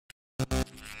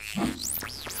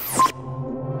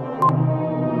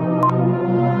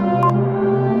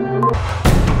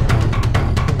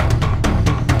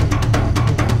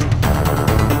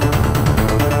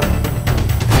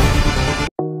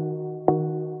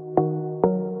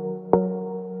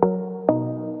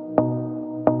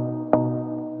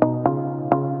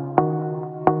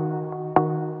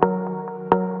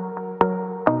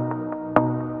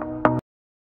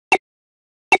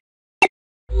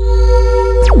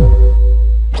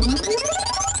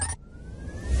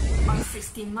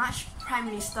Prime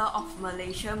Minister of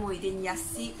Malaysia Muhyiddin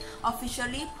Yassin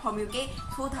officially promulgated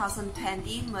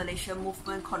 2020 Malaysia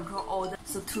Movement Control Order.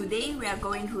 So today we are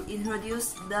going to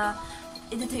introduce the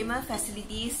entertainment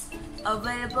facilities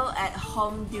available at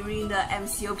home during the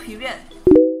MCO period.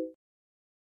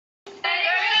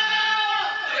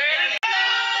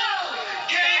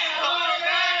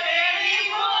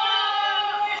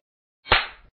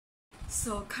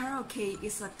 So karaoke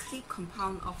is a click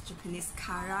compound of Japanese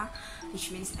kara, which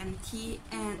means empty,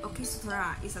 and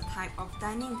orchestra is a type of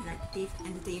dining interactive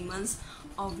entertainments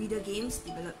or video games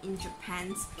developed in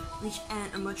Japan, which an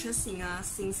amateur singer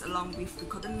sings along with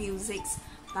recorded music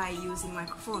by using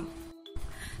microphone.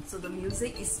 So the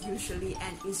music is usually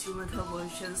an instrumental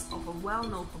versions of a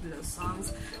well-known popular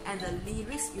songs, and the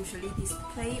lyrics usually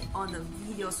display on the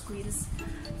video screens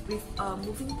with a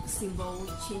moving symbol,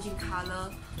 changing color,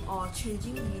 or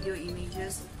changing video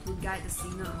images to guide the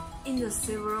singer. In the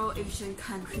several Asian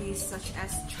countries such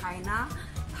as China,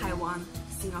 Taiwan,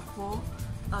 Singapore,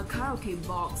 a karaoke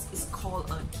box is called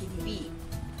a KTV.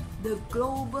 The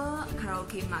global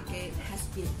karaoke market has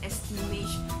been estimated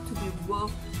to be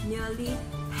worth nearly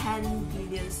 10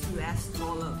 billion US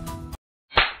dollars.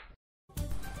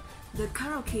 The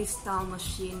karaoke style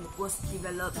machine was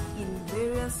developed in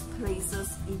various places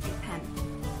in Japan.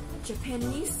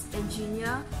 Japanese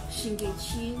engineer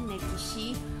Shigechi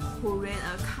Negishi, who ran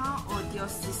a car audio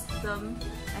system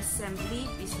assembly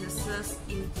businesses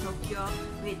in Tokyo,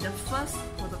 made the first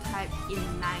prototype in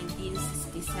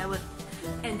 1967.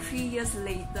 And 3 years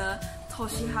later,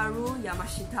 Toshiharu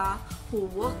Yamashita, who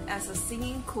worked as a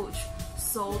singing coach,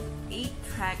 sold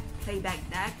 8-track playback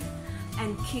deck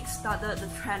and kick-started the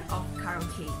trend of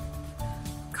karaoke.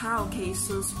 Karaoke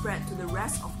soon spread to the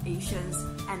rest of Asians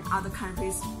and other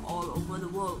countries all over the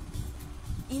world.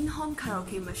 In-home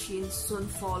karaoke machine soon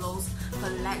follows a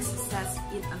lag success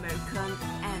in American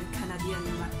and Canadian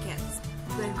markets.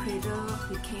 When creators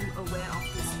became aware of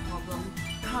this problem,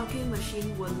 karaoke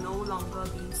machines were no longer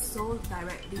being sold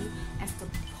directly as the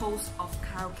post of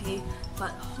karaoke,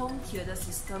 but home theater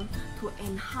system to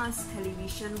enhance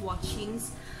television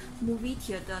watchings, movie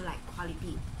theater-like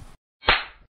quality.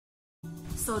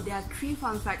 So there are 3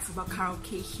 fun facts about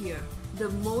karaoke here. The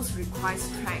most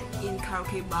requested track in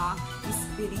karaoke bar is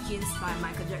Billie Jean by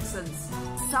Michael Jackson.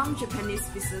 Some Japanese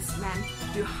businessmen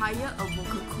will hire a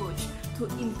vocal coach to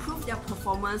improve their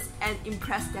performance and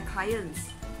impress their clients.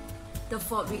 The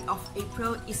 4th week of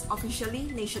April is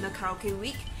officially National Karaoke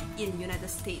Week in United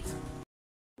States.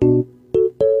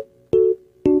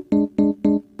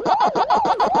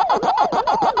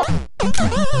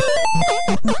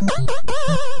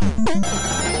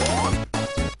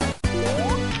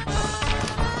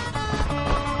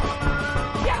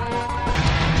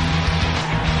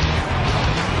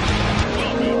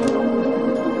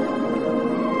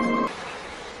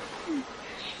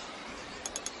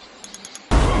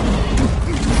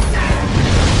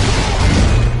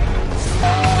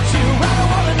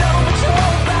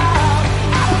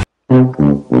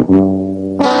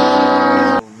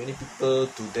 Many people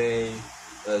today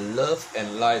love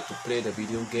and like to play the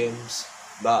video games,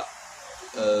 but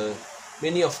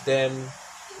many of them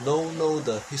don't know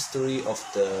the history of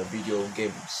the video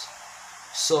games.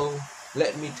 So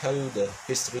let me tell you the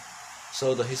history.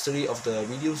 So the history of the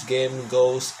video game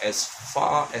goes as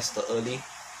far as the early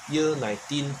year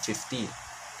 1950,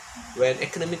 when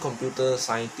academic computer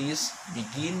scientists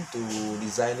begin to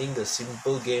designing the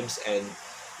simple games and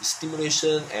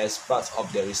stimulation as part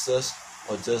of their research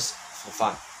or just for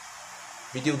fun.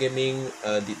 Video gaming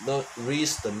did not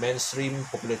reach the mainstream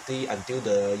popularity until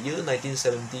the year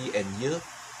 1970 and year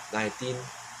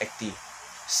 1980.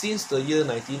 Since the year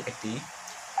 1980,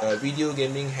 video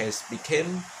gaming has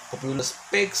become popular.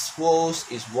 Space Wars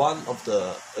is one of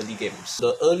the early games.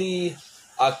 The early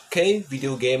arcade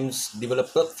video games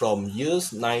developed from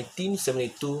years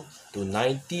 1972 to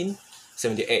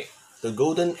 1978. The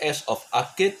golden age of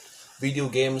arcade video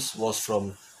games was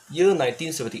from year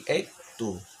 1978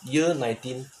 to year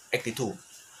 1982.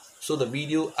 So the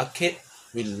video arcade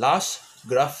with large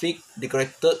graphic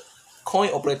decorated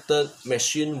coin-operated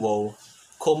machine were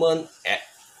common at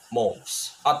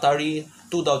malls. Atari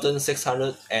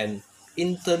 2600 and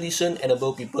Intellivision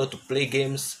enabled people to play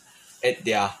games at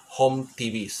their home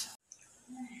TVs.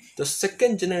 The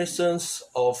second generations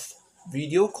of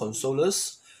video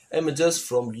consoles emerges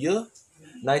from year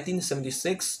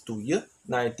 1976 to year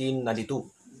 1992.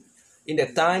 In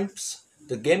that times,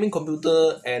 the gaming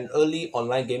computer and early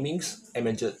online gaming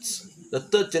emerged. The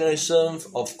third generation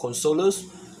of consoles,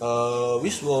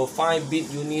 which were 5-bit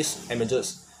units,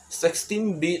 emerged.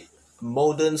 16-bit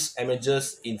modems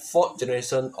emerged in fourth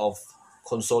generation of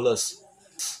consoles.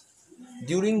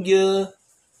 During year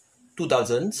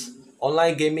 2000s,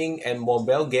 online gaming and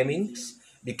mobile gaming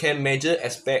became major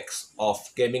aspects of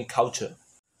gaming culture.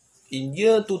 In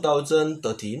year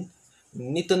 2013,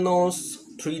 Nintendo's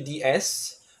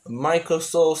 3DS,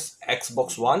 Microsoft's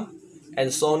Xbox One, and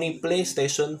Sony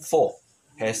PlayStation 4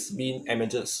 has been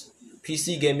emerged.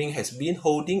 PC gaming has been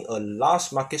holding a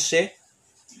large market share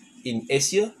in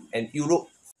Asia and Europe.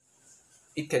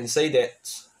 It can say that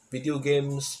video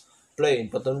games play an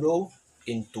important role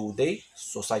in today's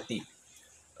society.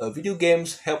 Video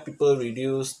games help people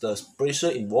reduce the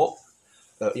pressure in work,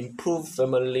 improve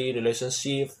family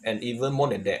relationship, and even more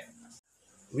than that.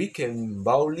 We can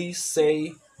boldly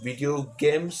say video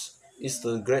games is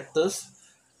the greatest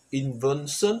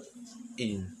invention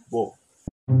in world.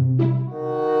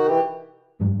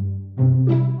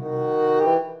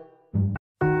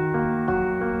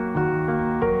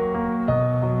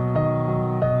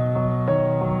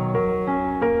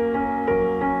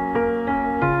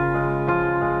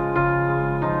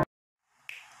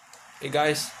 Hey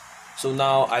guys, so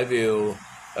now I will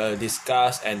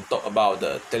discuss and talk about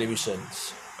the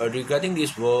televisions. Regarding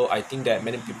this world, I think that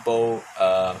many people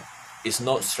is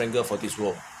not stronger for this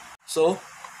world. So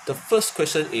the first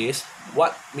question is,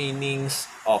 what meanings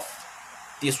of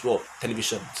this world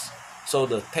televisions? So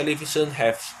the television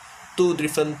have two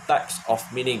different types of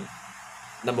meaning.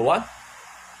 Number one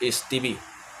is TV,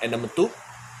 and number two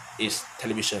is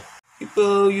television.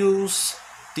 People use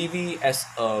TV as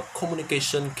a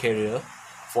communication carrier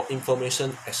for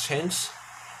information exchange,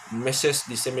 message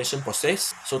dissemination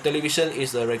process. So television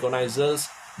is recognized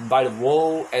by the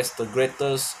world as the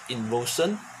greatest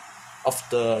invention of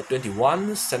the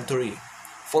 21st century.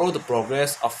 Follow the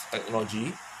progress of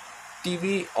technology,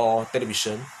 TV or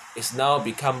television is now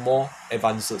become more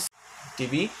advanced.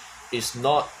 TV is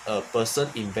not a person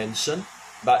invention,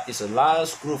 but it's a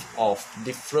large group of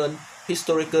different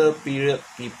historical period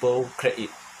people create.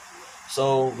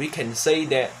 So we can say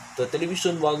that the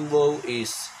television one world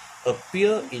is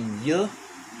appear in year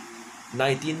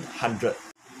 1900.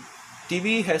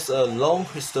 TV has a long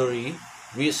history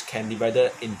which can be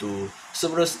divided into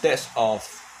several steps of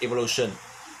evolution.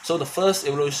 So the first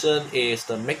evolution is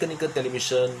the mechanical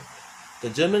television. The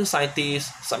German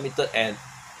scientists submitted an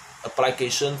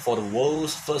application for the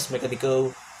world's first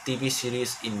mechanical TV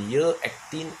series in year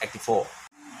 1884.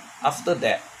 After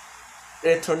that,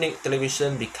 electronic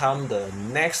television became the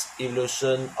next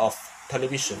evolution of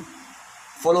television,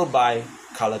 followed by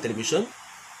color television,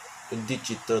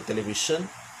 digital television,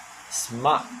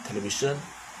 smart television,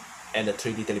 and the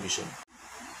 3D television.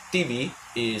 TV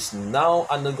is now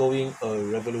undergoing a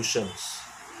revolution.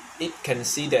 It can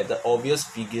see that the obvious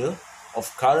figure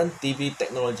of current TV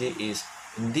technology is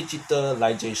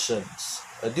digitalization.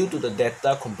 Due to the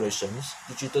data compressions,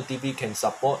 digital TV can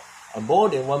support more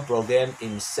than one program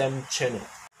in same channel.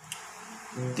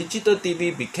 Digital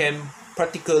TV became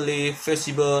practically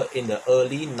feasible in the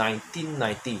early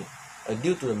 1990s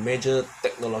due to the major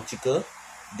technological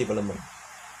development.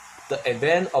 The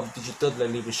advent of digital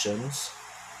televisions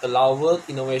allowed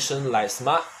innovation like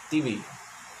smart TV.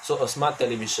 So a smart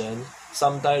television,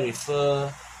 sometimes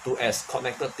referred to as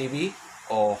connected TV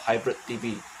or hybrid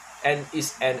TV, and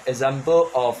is an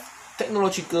example of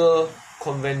technological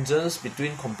convergence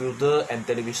between computer and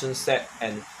television set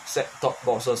and set-top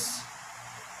boxes.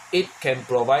 It can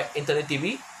provide internet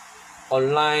TV,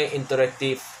 online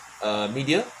interactive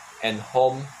media, and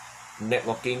home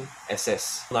networking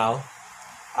access. Now,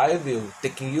 I will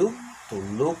take you to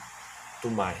look to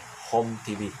my home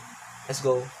TV. Let's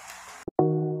go.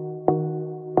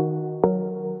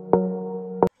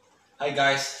 Hi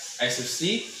guys, as you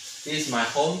see, this is my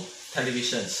home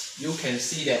television. You can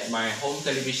see that my home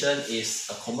television is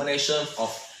a combination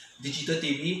of digital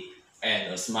TV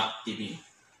and a smart TV.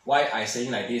 Why I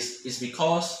saying like this is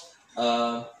because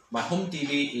my home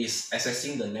TV is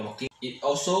accessing the networking. It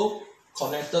also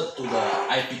connected to the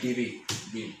IPTV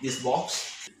with this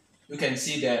box. You can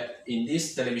see that in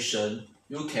this television,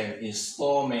 you can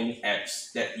install many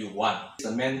apps that you want.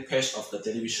 The main page of the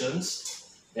televisions.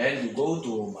 Then you go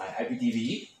to my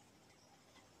IPTV.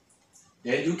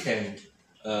 Then you can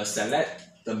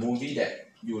select the movie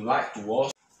that you like to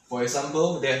watch. For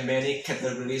example, there are many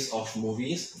categories of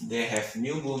movies. They have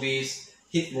new movies,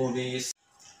 hit movies.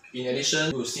 In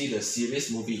addition, you see the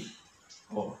series movie.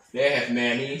 They have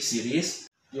many series.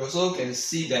 You also can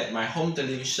see that my home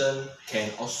television can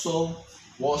also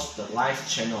watch the live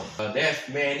channel. They have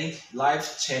many live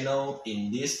channels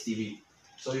in this TV.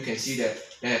 So you can see that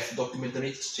they have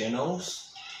documentary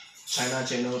channels, China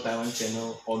channel, Taiwan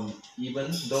channel, or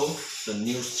even though the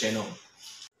news channel.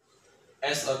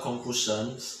 As a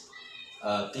conclusion,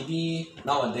 TV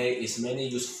nowadays is many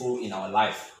useful in our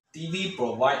life. TV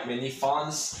provide many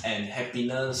funs and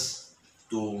happiness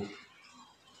to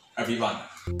everyone.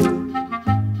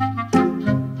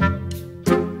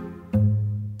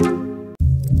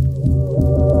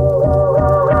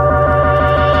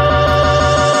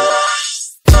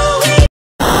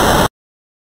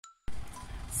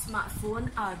 Smartphones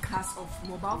are a class of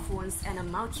mobile phones and a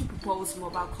multi-purpose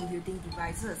mobile computing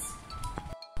devices,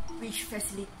 which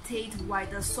facilitate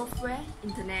wider software,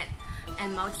 internet,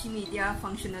 and multimedia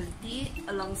functionality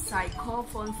alongside core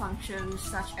phone functions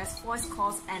such as voice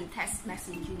calls and text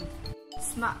messaging.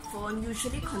 Smartphones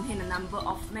usually contain a number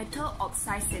of metal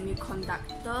oxide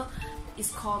semiconductor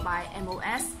is called by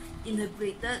MOS,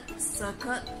 integrated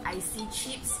circuit IC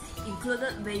chips,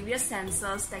 included various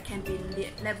sensors that can be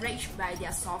leveraged by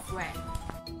their software,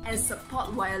 and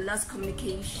support wireless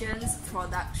communications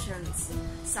productions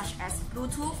such as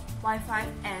Bluetooth, Wi-Fi,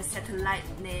 and satellite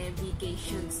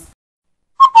navigations.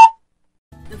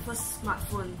 The first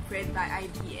smartphone created by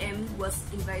IBM was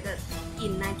invented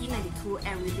in 1992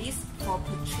 and released for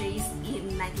purchase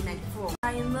in 1994.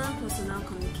 Diamond Personal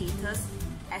Communicators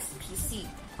 (SPC)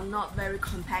 are not very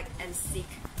compact and thick.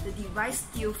 The device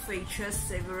still features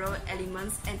several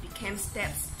elements and became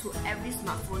steps to every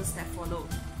smartphone that followed.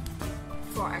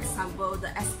 For example, the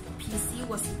SPC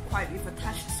was equipped with a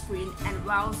touch screen as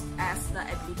well as the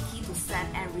ability to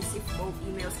send and receive both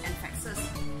emails and faxes.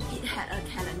 It had a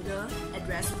calendar,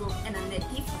 address book, and a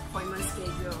native appointment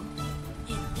schedule.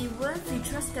 It even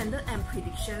featured standard and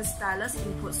prediction stylus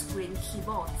input screen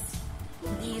keyboards.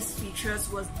 These features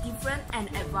were different and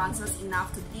advanced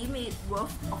enough to deem it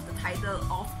worthy of the title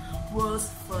of World's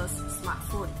First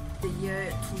Smartphone. The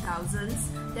year 2000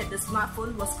 that the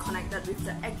smartphone was connected with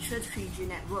the actual 3G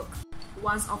network.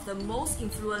 One of the most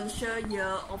influential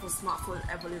years of a smartphone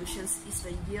evolution is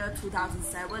the year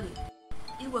 2007.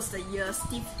 It was the year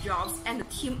Steve Jobs and the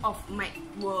team of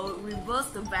Macworld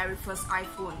reversed the very first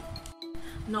iPhone.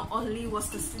 Not only was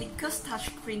the slickest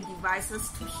touchscreen devices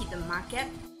to hit the market,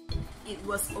 it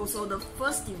was also the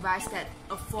first device that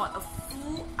afforded a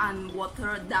full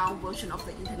unwatered down version of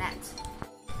the internet.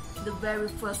 The very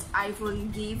first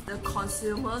iPhone gave the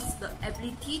consumers the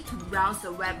ability to browse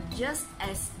the web just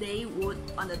as they would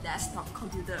on a desktop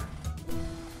computer,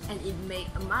 and it made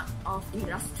a mark of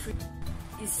industry.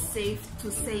 It's safe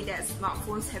to say that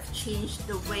smartphones have changed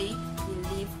the way we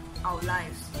live our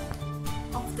lives.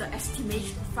 Of the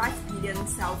estimated 5 billion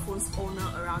cell phones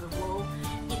owners around the world,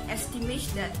 it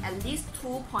estimates that at least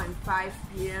 2.5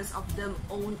 billion of them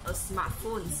own a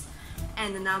smartphone,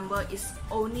 and the number is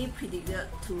only predicted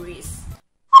to rise.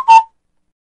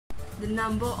 The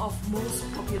number of most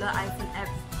popular iPhone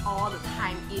apps all the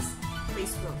time is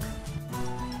Facebook.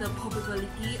 The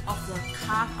probability of the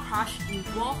car crash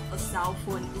involving a cell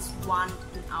phone is 1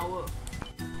 in an hour.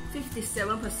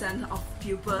 57% of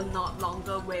people no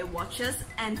longer wear watches,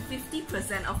 and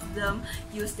 50% of them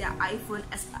use their iPhone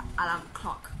as an alarm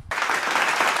clock.